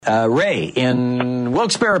Ray in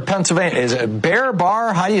Wilkes-Barre, Pennsylvania. Is it Bear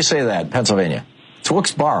Bar? How do you say that, Pennsylvania? It's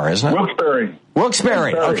Wilkes-Barre, isn't it? Wilkes-Barre.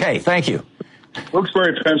 Wilkes-Barre. Okay, thank you.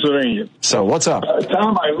 Wilkes-Barre, Pennsylvania. So what's up?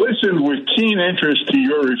 Thom, I listened with keen interest to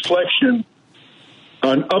your reflection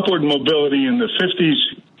on upward mobility in the 50s,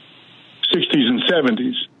 60s, and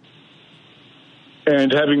 70s.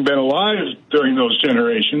 And having been alive during those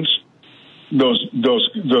generations, those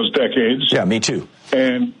decades. Yeah, me too.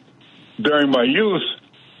 And during my youth,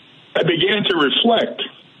 I began to reflect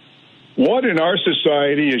what in our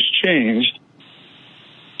society has changed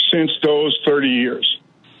since those 30 years.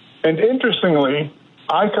 And interestingly,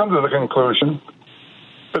 I come to the conclusion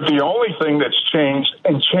that the only thing that's changed,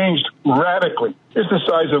 and changed radically, is the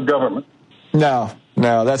size of government.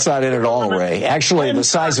 No, that's not it at all, Ray. Actually, the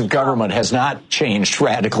size of government has not changed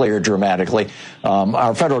radically or dramatically.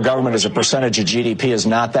 Our federal government as a percentage of GDP is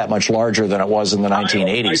not that much larger than it was in the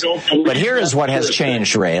 1980s. But here is what has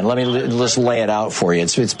changed, Ray, and let me just lay it out for you.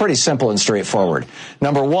 It's pretty simple and straightforward.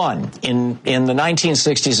 Number one, in the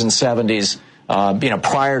 1960s and 70s,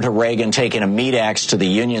 prior to Reagan taking a meat axe to the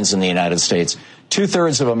unions in the United States,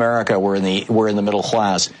 2/3 of America were in the middle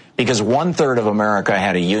class because 1/3 of America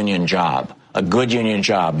had a union job, a good union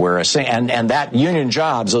job, and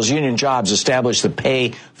those union jobs established the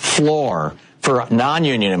pay floor for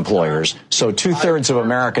non-union employers. So 2/3 of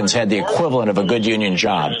Americans had the equivalent of a good union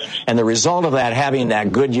job. And the result of that, having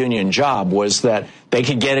that good union job, was that they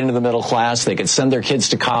could get into the middle class. They could send their kids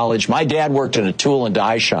to college. My dad worked in a tool and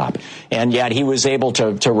die shop, and yet he was able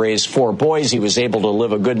to raise 4 boys. He was able to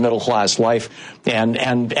live a good middle class life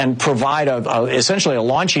and provide essentially a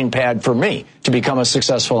launching pad for me to become a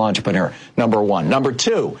successful entrepreneur. Number one. Number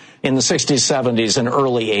two, in the 60s, 70s, and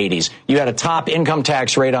early 80s, you had a top income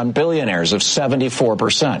tax rate on billionaires of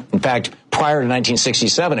 74%. In fact, prior to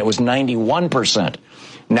 1967, it was 91%.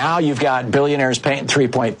 Now you've got billionaires paying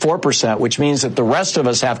 3.4%, which means that the rest of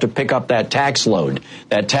us have to pick up that tax load,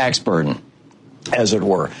 that tax burden, as it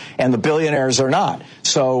were. And the billionaires are not.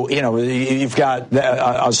 So, you've got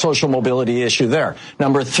a social mobility issue there.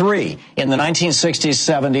 Number three, in the 1960s,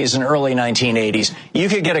 70s, and early 1980s, you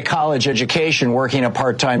could get a college education working a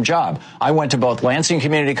part-time job. I went to both Lansing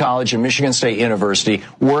Community College and Michigan State University,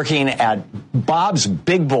 working at Bob's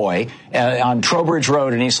Big Boy on Trowbridge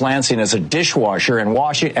Road in East Lansing as a dishwasher, and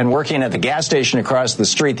working at the gas station across the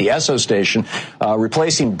street, the Esso station,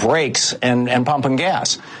 replacing brakes and pumping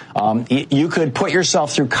gas. You could put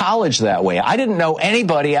yourself through college that way. I didn't know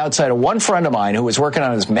anybody outside of one friend of mine who was working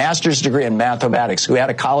on his master's degree in mathematics who had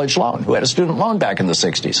a college loan, who had a student loan back in the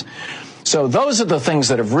 60s. So those are the things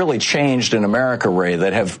that have really changed in America, Ray,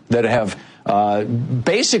 that have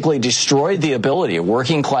basically destroyed the ability of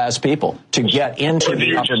working class people to get into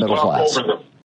the upper middle class.